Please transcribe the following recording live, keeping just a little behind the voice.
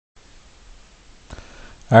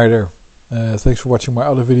Hi there, thanks for watching my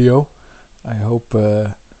other video. I hope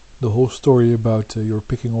the whole story about your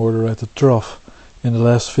picking order at the trough in the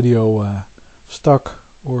last video stuck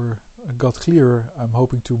or got clearer. I'm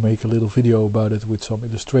hoping to make a little video about it with some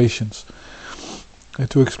illustrations.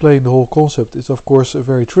 To explain the whole concept, it's of course a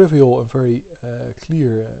very trivial and very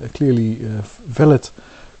clearly valid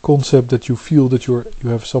concept that you feel that you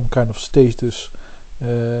have some kind of status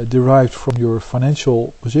derived from your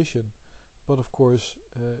financial position. But of course,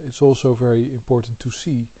 it's also very important to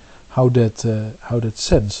see how that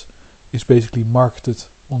sense is basically marketed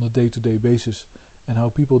on a day-to-day basis, and how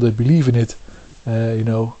people that believe in it,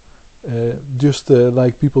 just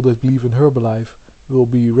like people that believe in Herbalife, will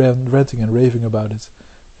be ranting and raving about it,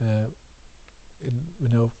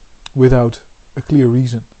 without a clear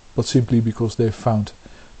reason, but simply because they've found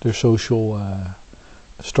their social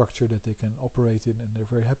structure that they can operate in, and they're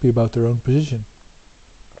very happy about their own position.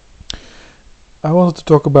 I wanted to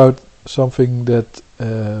talk about something that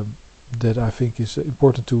I think is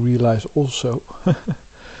important to realize also.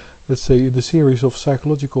 Let's say in the series of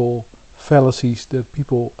psychological fallacies that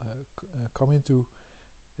people come into,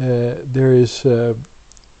 there is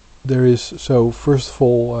so first of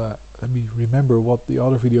all, let me remember what the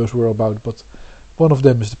other videos were about, but one of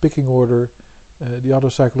them is the picking order. The other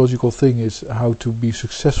psychological thing is how to be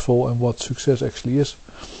successful and what success actually is.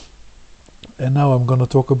 And now I'm going to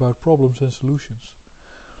talk about problems and solutions.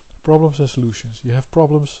 Problems and solutions. You have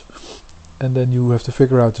problems and then you have to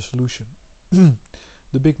figure out the solution.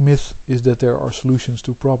 The big myth is that there are solutions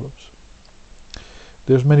to problems.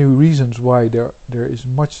 There's many reasons why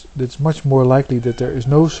it's much more likely that there is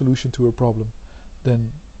no solution to a problem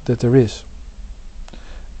than that there is.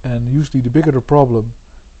 And usually the bigger the problem,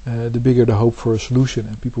 the bigger the hope for a solution,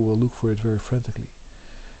 and people will look for it very frantically.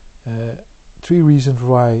 3 reasons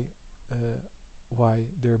why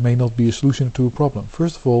there may not be a solution to a problem.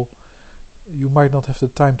 First of all, you might not have the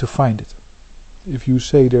time to find it. If you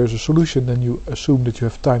say there's a solution, then you assume that you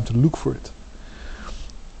have time to look for it,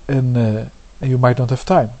 and you might not have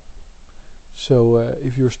time. So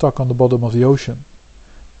if you're stuck on the bottom of the ocean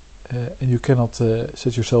and you cannot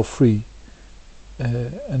set yourself free,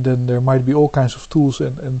 and then there might be all kinds of tools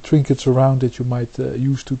and trinkets around that you might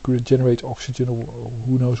use to generate oxygen or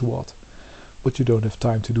who knows what, but you don't have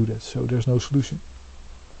time to do that, so there's no solution.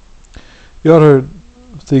 The other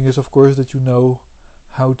thing is, of course, that you know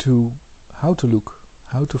how to look,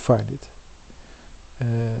 how to find it,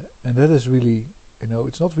 and that is really,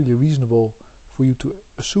 it's not really reasonable for you to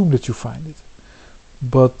assume that you find it,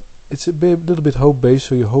 but it's a little bit hope-based.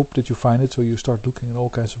 So you hope that you find it, so you start looking in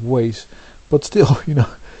all kinds of ways, but still, you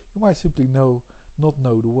might simply not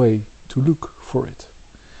know the way to look for it,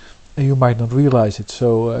 and you might not realize it.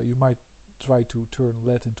 So you might try to turn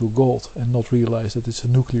lead into gold and not realize that it's a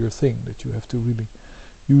nuclear thing, that you have to really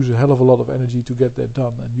use a hell of a lot of energy to get that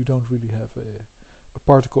done, and you don't really have a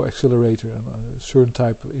particle accelerator and a certain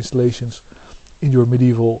type of installations in your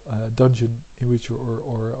medieval dungeon in which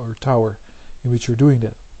or tower in which you're doing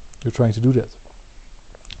that. You're trying to do that.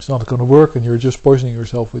 It's not going to work, and you're just poisoning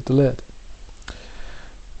yourself with the lead.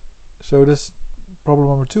 So that's problem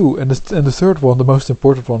number 2. And the third one, the most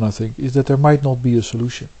important one, I think, is that there might not be a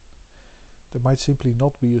solution. There might simply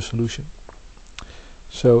not be a solution.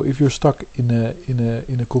 So if you're stuck in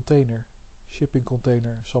a container, shipping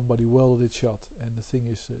container, somebody welded it shut and the thing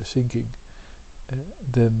is sinking,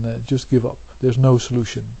 then just give up. There's no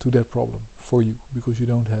solution to that problem for you, because you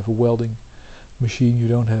don't have a welding machine, you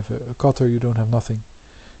don't have a cutter, you don't have nothing.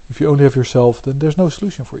 If you only have yourself, then there's no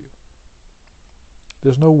solution for you.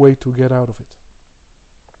 There's no way to get out of it.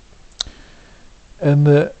 And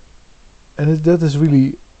that is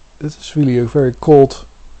really a very cold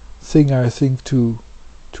thing, I think, to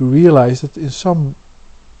realize that in some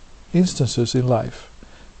instances in life,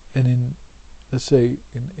 and in, let's say,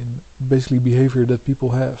 in basically behavior that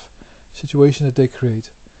people have, situation that they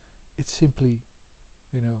create, it's simply,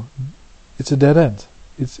 it's a dead end.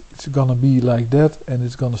 It's gonna be like that, and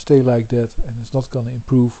it's gonna stay like that, and it's not gonna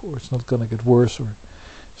improve, or it's not gonna get worse, or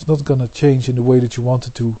it's not gonna change in the way that you want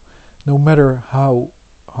it to, no matter how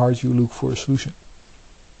hard you look for a solution.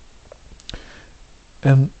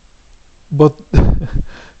 But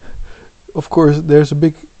of course, there's a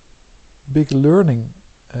big learning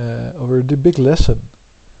or a big lesson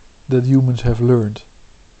that humans have learned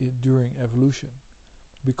during evolution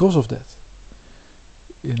because of that.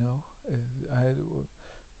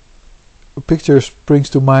 A picture springs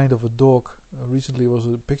to mind of a dog. Recently was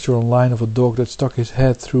a picture online of a dog that stuck his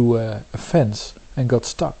head through a fence and got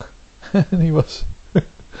stuck, and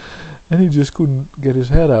he just couldn't get his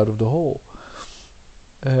head out of the hole.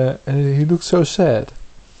 And he looked so sad.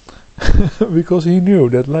 because he knew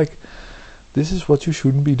that, like, this is what you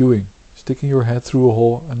shouldn't be doing, sticking your head through a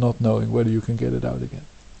hole and not knowing whether you can get it out again.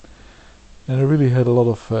 And I really had a lot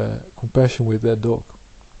of compassion with that dog.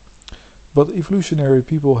 But evolutionary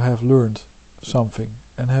people have learned something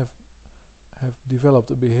and have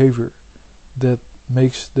developed a behavior that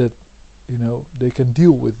makes that, they can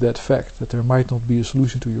deal with that fact that there might not be a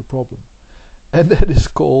solution to your problem. And that is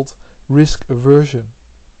called risk aversion.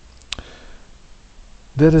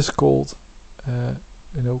 That is called,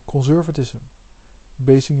 conservatism.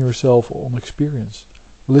 Basing yourself on experience.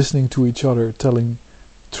 Listening to each other, telling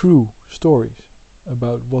true stories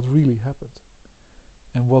about what really happened.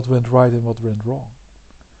 And what went right and what went wrong.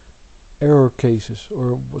 Error cases,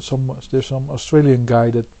 or there's some Australian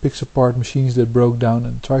guy that picks apart machines that broke down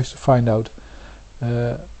and tries to find out.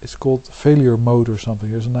 It's called failure mode or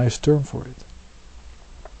something. There's a nice term for it.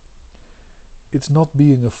 It's not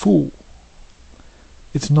being a fool.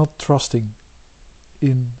 It's not trusting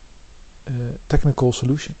in technical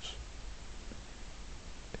solutions.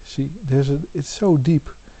 See, it's so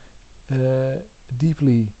deeply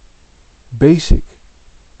basic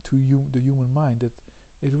to the human mind that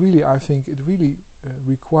I think it really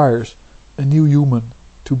requires a new human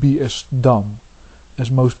to be as dumb as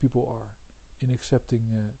most people are in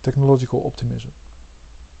accepting technological optimism.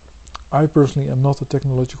 I personally am not a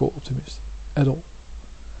technological optimist at all.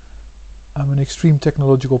 I'm an extreme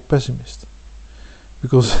technological pessimist,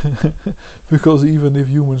 because because even if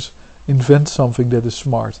humans invent something that is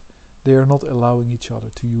smart, they are not allowing each other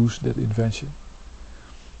to use that invention.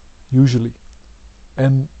 Usually.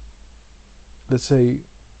 And let's say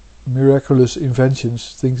miraculous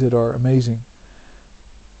inventions, things that are amazing,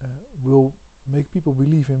 will make people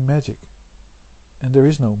believe in magic. And there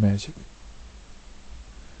is no magic.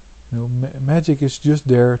 Magic is just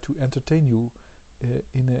there to entertain you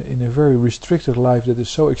in a very restricted life that is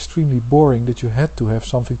so extremely boring that you had to have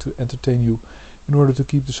something to entertain you in order to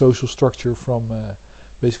keep the social structure from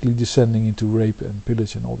basically descending into rape and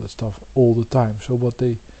pillage and all that stuff all the time. So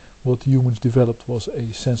what humans developed was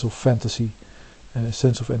a sense of fantasy, a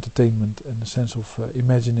sense of entertainment, and a sense of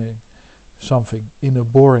imagining something in a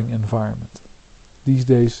boring environment. These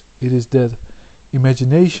days it is that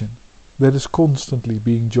imagination that is constantly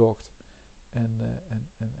being jogged and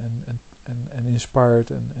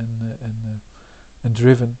inspired and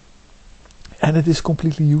driven, and it is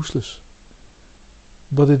completely useless.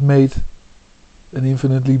 But it made an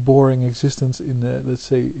infinitely boring existence in, let's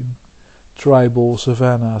say, in tribal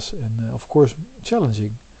savannas, and of course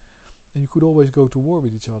challenging. And you could always go to war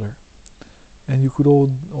with each other, and you could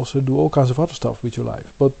also do all kinds of other stuff with your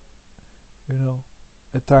life. But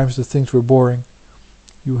at times the things were boring.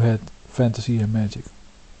 You had fantasy and magic.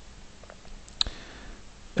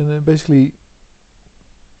 And then basically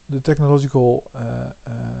the technological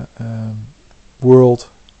world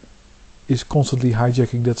is constantly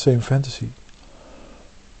hijacking that same fantasy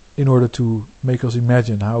in order to make us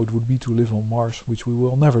imagine how it would be to live on Mars, which we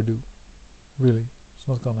will never do. Really, it's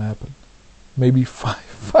not gonna happen. Maybe five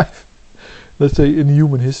let's say in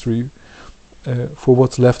human history, for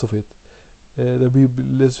what's left of it,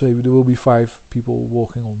 let's say there will be 5 people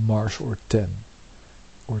walking on Mars, or 10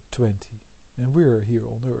 or 20, and we're here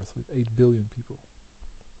on Earth with 8 billion people.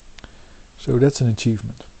 So that's an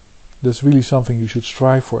achievement. That's really something you should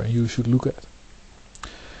strive for and you should look at.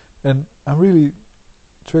 And I'm really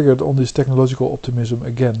triggered on this technological optimism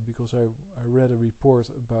again, because I read a report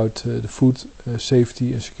about the food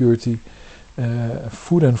safety and security,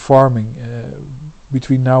 food and farming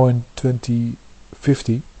between now and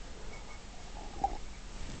 2050,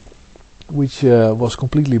 which was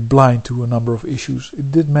completely blind to a number of issues.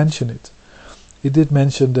 It did mention it. It did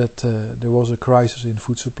mention that there was a crisis in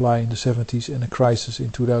food supply in the 70s and a crisis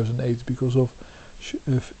in 2008 because of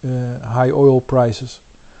high oil prices.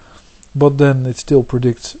 But then it still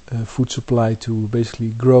predicts food supply to basically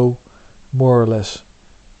grow more or less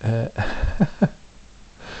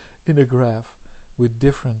in a graph with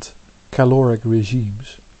different caloric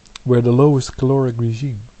regimes, where the lowest caloric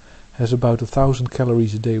regime has about 1,000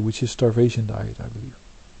 calories a day, which is starvation diet, I believe.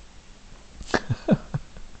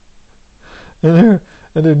 and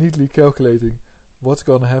they're neatly calculating what's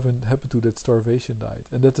going to happen to that starvation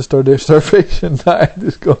diet, and that the starvation diet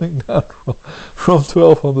is going down from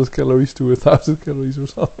 1,200 calories to 1,000 calories or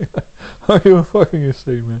something. Are you fucking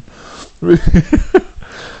insane, man?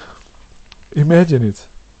 Imagine it.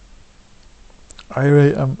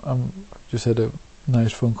 I'm just had a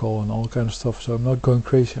nice phone call and all kind of stuff, so I'm not going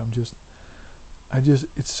crazy.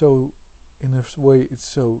 It's so, in a way, it's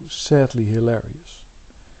so sadly hilarious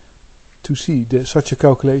to see such a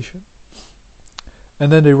calculation.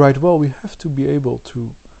 And then they write, well, we have to be able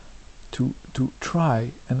to to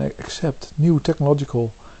try and accept new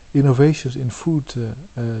technological innovations in food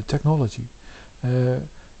technology,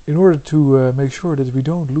 in order to make sure that we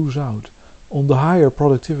don't lose out on the higher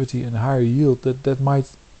productivity and higher yield that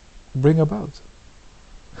might bring about.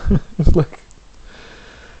 It's like,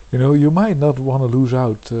 you might not want to lose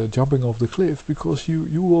out jumping off the cliff, because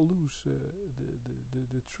you will lose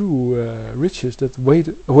the true riches that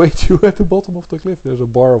await you at the bottom of the cliff. There's a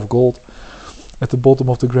bar of gold at the bottom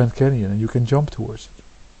of the Grand Canyon, and you can jump towards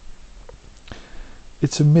it.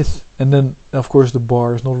 It's a myth. And then, of course, the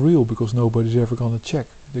bar is not real, because nobody's ever going to check.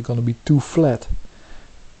 They're going to be too flat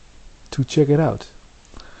to check it out.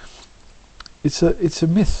 It's a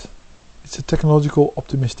myth. It's a technological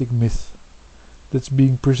optimistic myth that's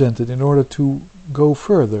being presented in order to go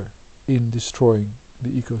further in destroying the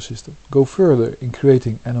ecosystem, go further in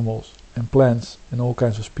creating animals and plants and all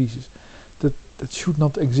kinds of species that should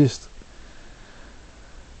not exist,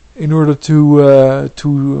 in order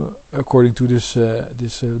to according to this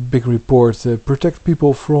big report, protect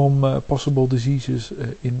people from possible diseases.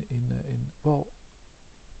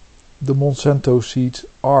 The Monsanto seeds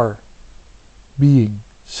are being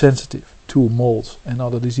sensitive to molds and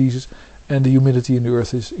other diseases, and the humidity in the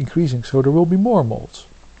earth is increasing, so there will be more molds.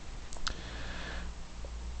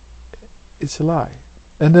 It's a lie.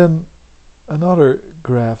 And then another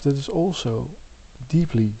graph that is also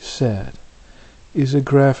deeply sad is a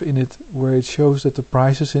graph in it where it shows that the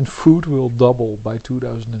prices in food will double by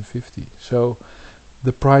 2050. So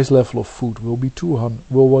the price level of food will be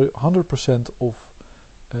 100% of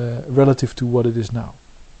relative to what it is now.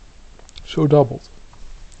 So doubled.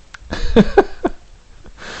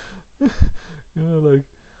 Like,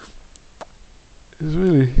 it's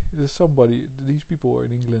really, there's somebody, these people are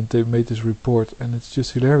in England, they made this report, and it's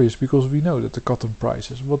just hilarious, because we know that the cotton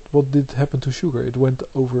prices, what did happen to sugar? It went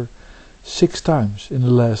over 6 times in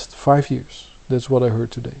the last 5 years. That's what I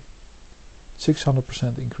heard today.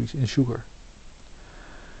 600% increase in sugar.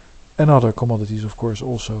 And other commodities, of course,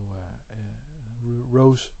 also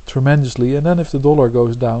rose tremendously. And then if the dollar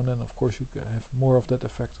goes down, then of course you have more of that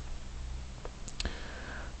effect.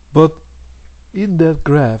 But in that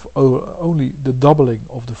graph, only the doubling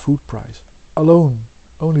of the food price alone,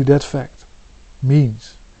 only that fact,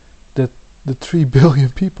 means that the 3 billion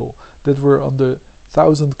people that were on the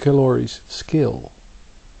 1,000 calories scale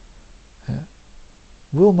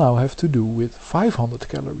will now have to do with 500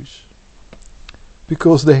 calories,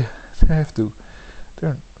 because they have to.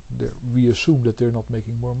 We assume that they're not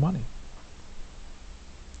making more money.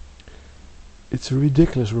 It's a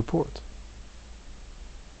ridiculous report.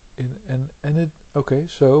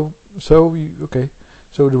 So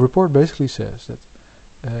the report basically says that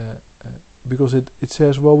because it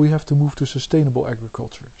says, well, we have to move to sustainable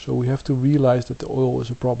agriculture, so we have to realize that the oil is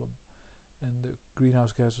a problem and the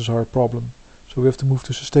greenhouse gases are a problem, so we have to move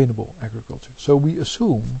to sustainable agriculture. So we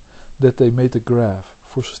assume that they made the graph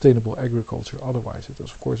for sustainable agriculture, otherwise it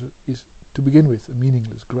is, of course, it is to begin with a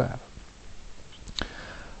meaningless graph.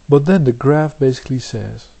 But then the graph basically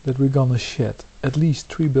says that we're gonna shed at least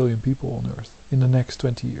 3 billion people on Earth in the next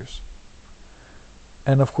 20 years.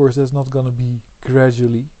 And of course that's not gonna be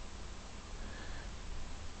gradually,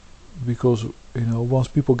 because once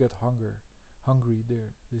people get hungry,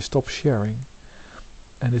 they stop sharing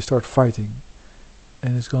and they start fighting,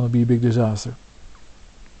 and it's gonna be a big disaster.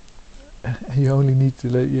 And you only need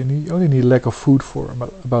a lack of food for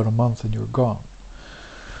about a month, and you're gone.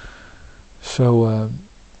 So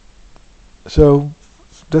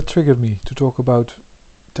that triggered me to talk about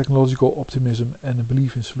technological optimism and a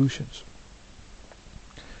belief in solutions.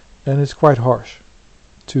 And it's quite harsh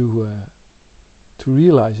to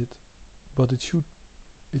realize it, but it should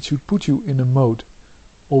put you in a mode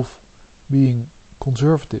of being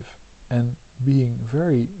conservative and being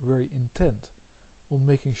very, very intent on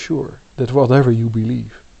making sure that whatever you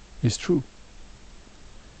believe is true.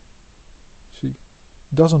 See,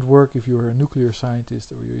 it doesn't work if you're a nuclear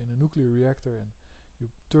scientist or you're in a nuclear reactor and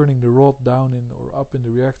you're turning the rod down in or up in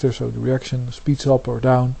the reactor, so the reaction speeds up or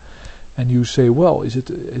down, and you say, well, is it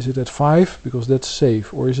at 5 because that's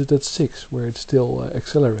safe, or is it at 6 where it's still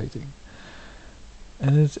accelerating?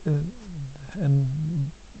 And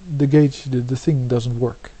the gauge, the thing doesn't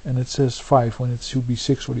work, and it says 5 when it should be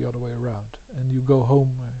 6 or the other way around. And you go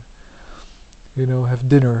home, have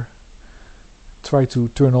dinner, try to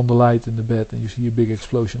turn on the light in the bed, and you see a big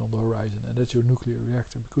explosion on the horizon, and that's your nuclear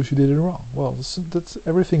reactor because you did it wrong. Well, that's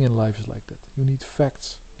everything in life is like that. You need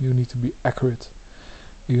facts. You need to be accurate.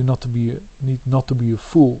 You need not to be a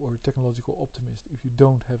fool or a technological optimist. If you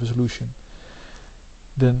don't have a solution,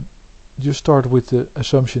 then just start with the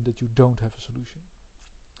assumption that you don't have a solution.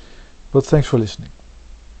 But thanks for listening.